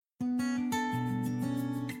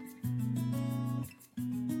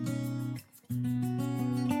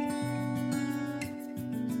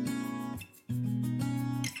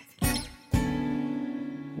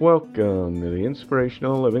Welcome to the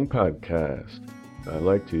Inspirational Living Podcast. I'd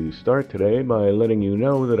like to start today by letting you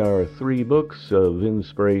know that our 3 books of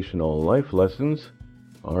inspirational life lessons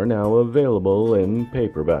are now available in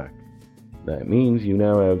paperback. That means you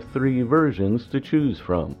now have 3 versions to choose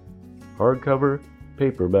from: hardcover,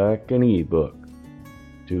 paperback, and ebook.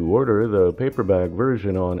 To order the paperback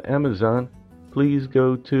version on Amazon, please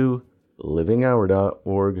go to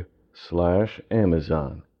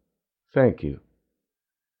livinghour.org/Amazon. Thank you.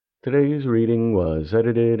 Today's reading was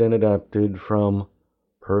edited and adapted from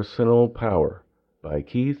Personal Power by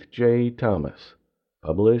Keith J. Thomas,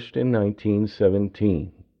 published in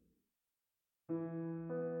 1917.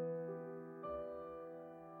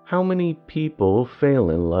 How many people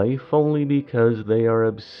fail in life only because they are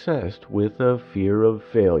obsessed with a fear of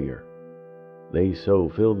failure? They so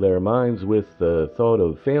fill their minds with the thought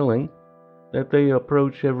of failing that they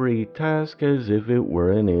approach every task as if it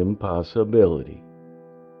were an impossibility.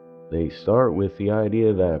 They start with the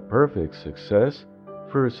idea that perfect success,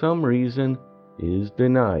 for some reason, is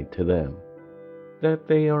denied to them, that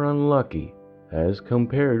they are unlucky as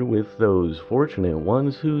compared with those fortunate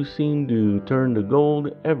ones who seem to turn to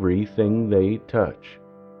gold everything they touch.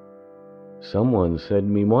 Someone said to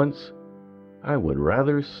me once, "I would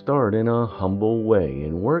rather start in a humble way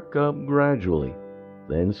and work up gradually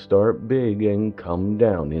than start big and come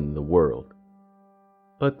down in the world."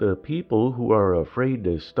 But the people who are afraid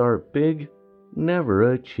to start big never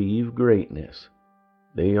achieve greatness.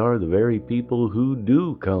 They are the very people who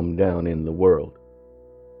do come down in the world.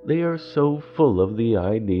 They are so full of the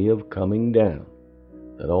idea of coming down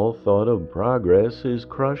that all thought of progress is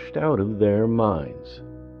crushed out of their minds.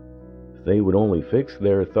 If they would only fix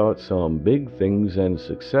their thoughts on big things and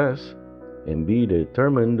success, and be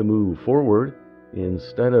determined to move forward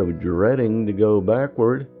instead of dreading to go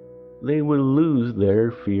backward, they would lose their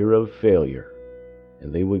fear of failure,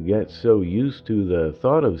 and they would get so used to the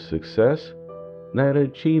thought of success that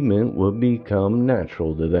achievement would become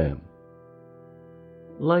natural to them.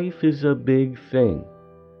 Life is a big thing,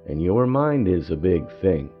 and your mind is a big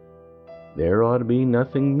thing. There ought to be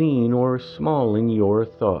nothing mean or small in your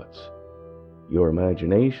thoughts. Your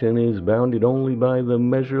imagination is bounded only by the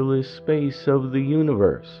measureless space of the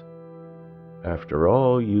universe. After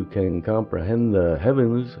all, you can comprehend the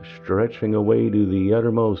heavens stretching away to the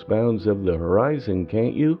uttermost bounds of the horizon,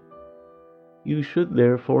 can't you? You should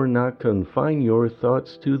therefore not confine your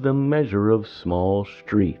thoughts to the measure of small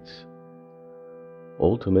streets.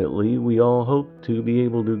 Ultimately, we all hope to be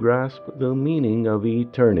able to grasp the meaning of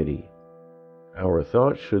eternity. Our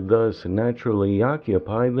thoughts should thus naturally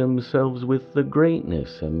occupy themselves with the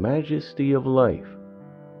greatness and majesty of life,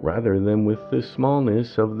 rather than with the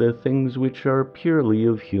smallness of the things which are purely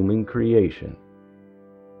of human creation.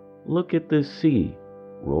 Look at the sea,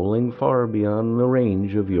 rolling far beyond the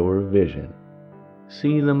range of your vision.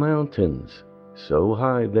 See the mountains, so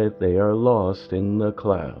high that they are lost in the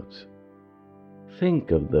clouds. Think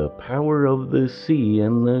of the power of the sea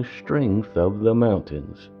and the strength of the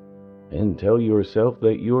mountains, and tell yourself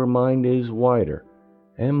that your mind is wider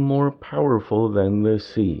and more powerful than the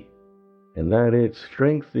sea, and that its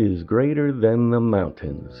strength is greater than the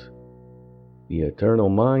mountains. The eternal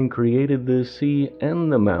mind created the sea and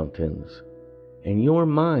the mountains, and your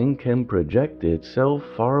mind can project itself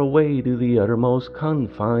far away to the uttermost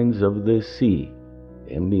confines of the sea,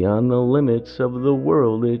 and beyond the limits of the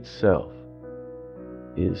world itself.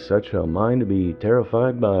 Is such a mind to be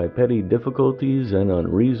terrified by petty difficulties and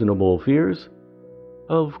unreasonable fears?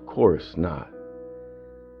 Of course not.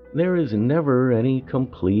 There is never any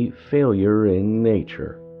complete failure in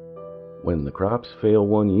nature. When the crops fail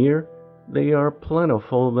one year, they are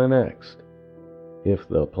plentiful the next. If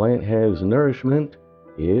the plant has nourishment,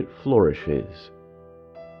 it flourishes.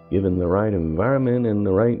 Given the right environment and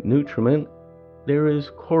the right nutriment, there is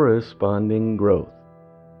corresponding growth.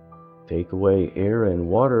 Take away air and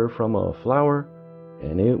water from a flower,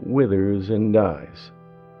 and it withers and dies.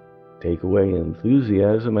 Take away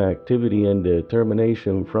enthusiasm, activity, and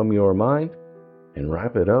determination from your mind, and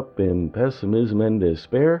wrap it up in pessimism and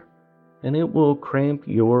despair, and it will cramp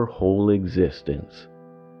your whole existence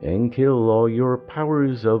and kill all your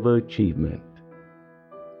powers of achievement.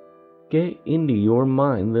 Get into your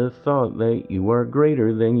mind the thought that you are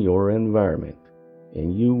greater than your environment,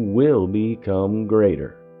 and you will become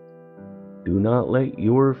greater. Do not let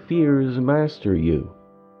your fears master you.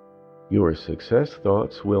 Your success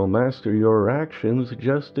thoughts will master your actions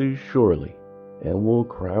just as surely, and will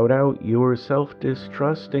crowd out your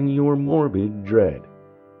self-distrust and your morbid dread.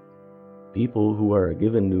 People who are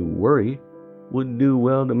given to worry would do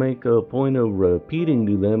well to make a point of repeating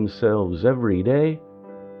to themselves every day,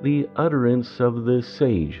 the utterance of the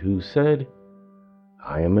sage who said,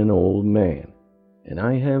 "I am an old man, and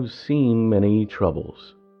I have seen many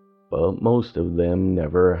troubles, but most of them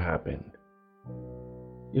never happened."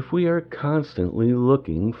 If we are constantly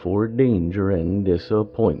looking for danger and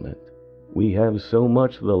disappointment, we have so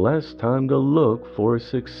much the less time to look for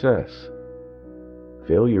success.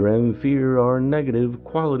 Failure and fear are negative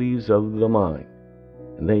qualities of the mind,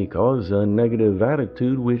 and they cause a negative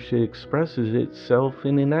attitude which expresses itself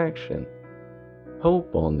in inaction.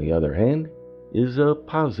 Hope, on the other hand, is a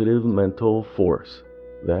positive mental force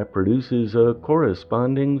that produces a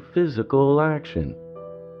corresponding physical action.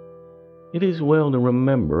 It is well to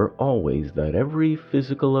remember always that every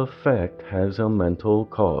physical effect has a mental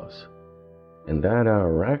cause, and that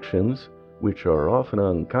our actions, which are often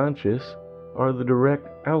unconscious, are the direct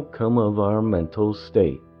outcome of our mental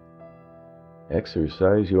state.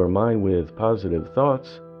 Exercise your mind with positive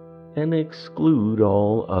thoughts and exclude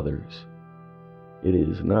all others. It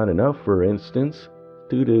is not enough, for instance,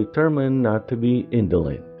 to determine not to be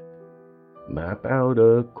indolent. Map out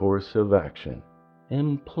a course of action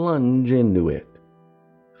and plunge into it.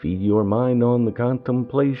 Feed your mind on the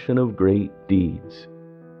contemplation of great deeds,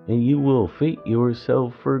 and you will fit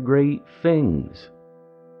yourself for great things.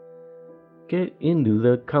 Get into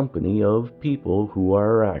the company of people who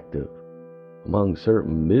are active. Among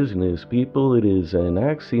certain business people, it is an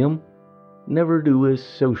axiom never to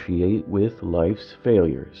associate with life's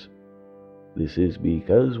failures. This is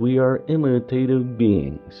because we are imitative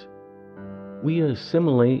beings. We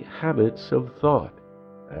assimilate habits of thought,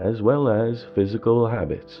 as well as physical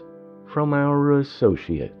habits, from our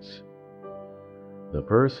associates. The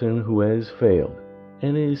person who has failed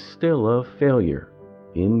and is still a failure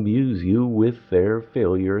imbues you with their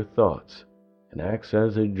failure thoughts and acts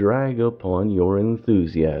as a drag upon your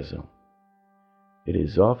enthusiasm. It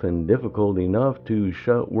is often difficult enough to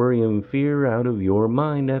shut worry and fear out of your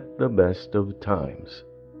mind at the best of times.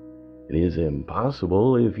 It is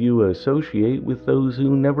impossible if you associate with those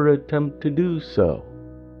who never attempt to do so.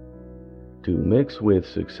 To mix with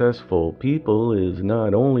successful people is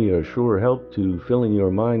not only a sure help to filling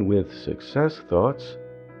your mind with success thoughts,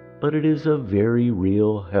 but it is a very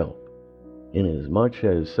real help, inasmuch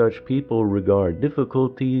as such people regard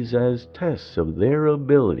difficulties as tests of their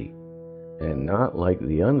ability, and not, like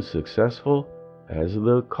the unsuccessful, as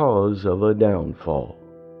the cause of a downfall.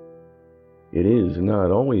 It is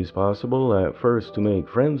not always possible at first to make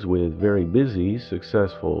friends with very busy,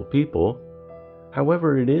 successful people.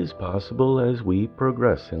 However, it is possible as we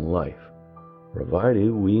progress in life,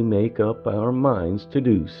 provided we make up our minds to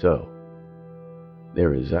do so.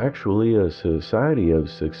 There is actually a society of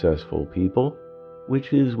successful people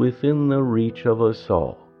which is within the reach of us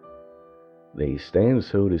all. They stand,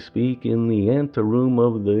 so to speak, in the anteroom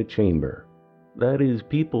of the chamber that is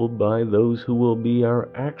peopled by those who will be our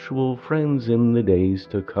actual friends in the days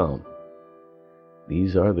to come.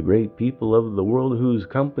 These are the great people of the world whose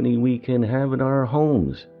company we can have in our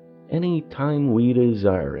homes any time we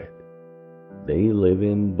desire it. They live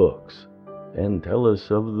in books and tell us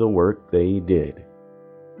of the work they did,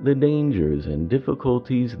 the dangers and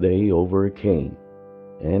difficulties they overcame,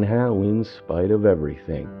 and how, in spite of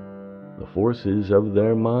everything, the forces of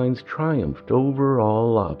their minds triumphed over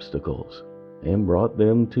all obstacles and brought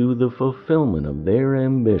them to the fulfillment of their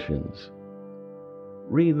ambitions.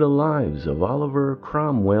 Read the lives of Oliver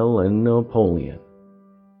Cromwell and Napoleon.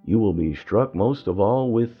 You will be struck most of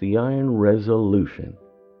all with the iron resolution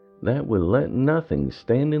that would let nothing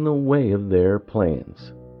stand in the way of their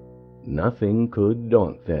plans. Nothing could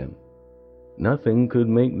daunt them. Nothing could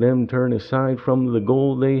make them turn aside from the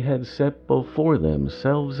goal they had set before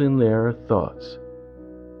themselves in their thoughts.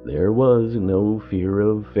 There was no fear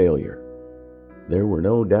of failure. There were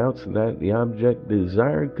no doubts that the object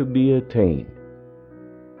desired could be attained.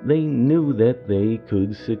 They knew that they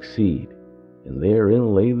could succeed, and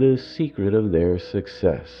therein lay the secret of their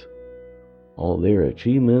success. All their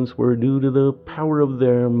achievements were due to the power of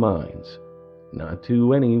their minds, not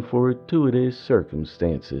to any fortuitous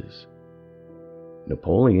circumstances.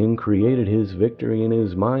 Napoleon created his victory in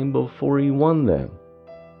his mind before he won them.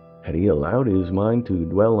 Had he allowed his mind to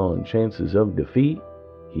dwell on chances of defeat,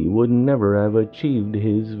 he would never have achieved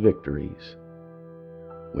his victories.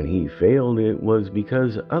 When he failed, it was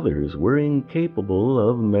because others were incapable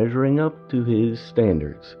of measuring up to his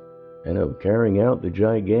standards and of carrying out the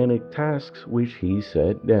gigantic tasks which he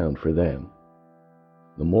set down for them.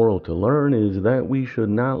 The moral to learn is that we should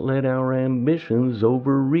not let our ambitions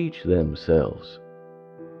overreach themselves.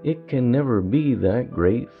 It can never be that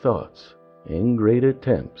great thoughts and great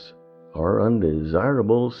attempts are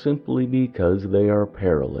undesirable simply because they are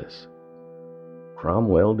perilous.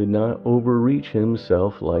 Cromwell did not overreach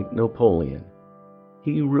himself like Napoleon.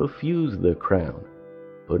 He refused the crown,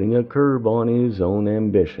 putting a curb on his own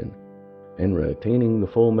ambition, and retaining the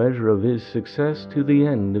full measure of his success to the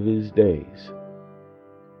end of his days.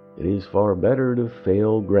 It is far better to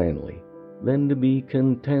fail grandly than to be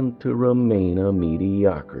content to remain a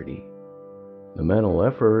mediocrity. The mental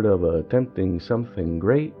effort of attempting something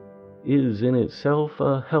great is in itself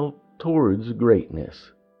a help towards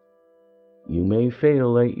greatness. You may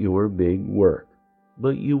fail at your big work,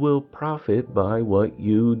 but you will profit by what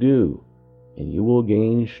you do, and you will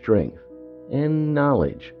gain strength and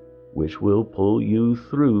knowledge which will pull you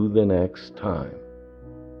through the next time.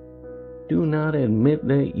 Do not admit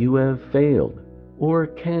that you have failed or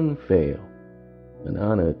can fail. The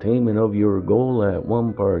non-attainment of your goal at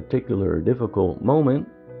one particular difficult moment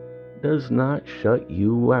does not shut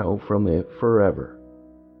you out from it forever.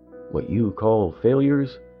 What you call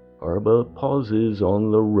failures are but pauses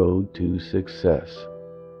on the road to success,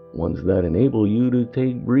 ones that enable you to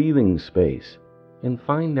take breathing space and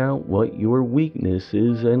find out what your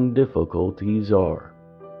weaknesses and difficulties are.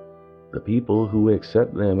 The people who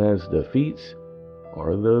accept them as defeats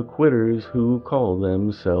are the quitters who call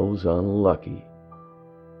themselves unlucky.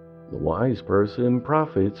 The wise person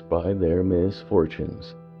profits by their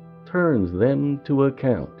misfortunes, turns them to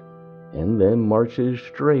account, and then marches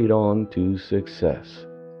straight on to success.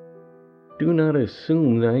 Do not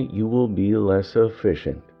assume that you will be less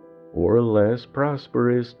efficient or less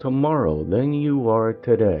prosperous tomorrow than you are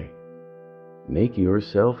today. Make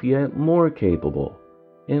yourself yet more capable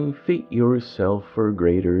and fit yourself for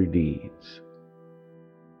greater deeds.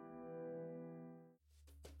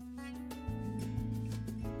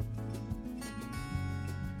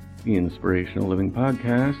 The Inspirational Living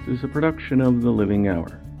Podcast is a production of The Living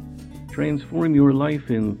Hour. Transform your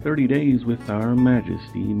life in 30 days with our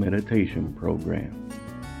Majesty Meditation Program.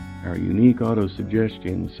 Our unique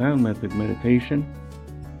auto-suggestion sound method meditation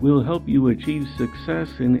will help you achieve success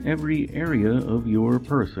in every area of your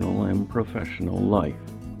personal and professional life.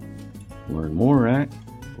 Learn more at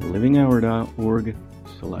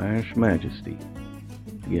livinghour.org/majesty.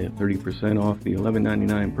 To get 30% off the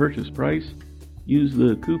 $11.99 purchase price, use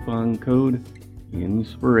the coupon code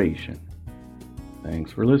INSPIRATION.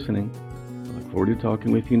 Thanks for listening. I look forward to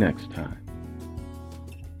talking with you next time.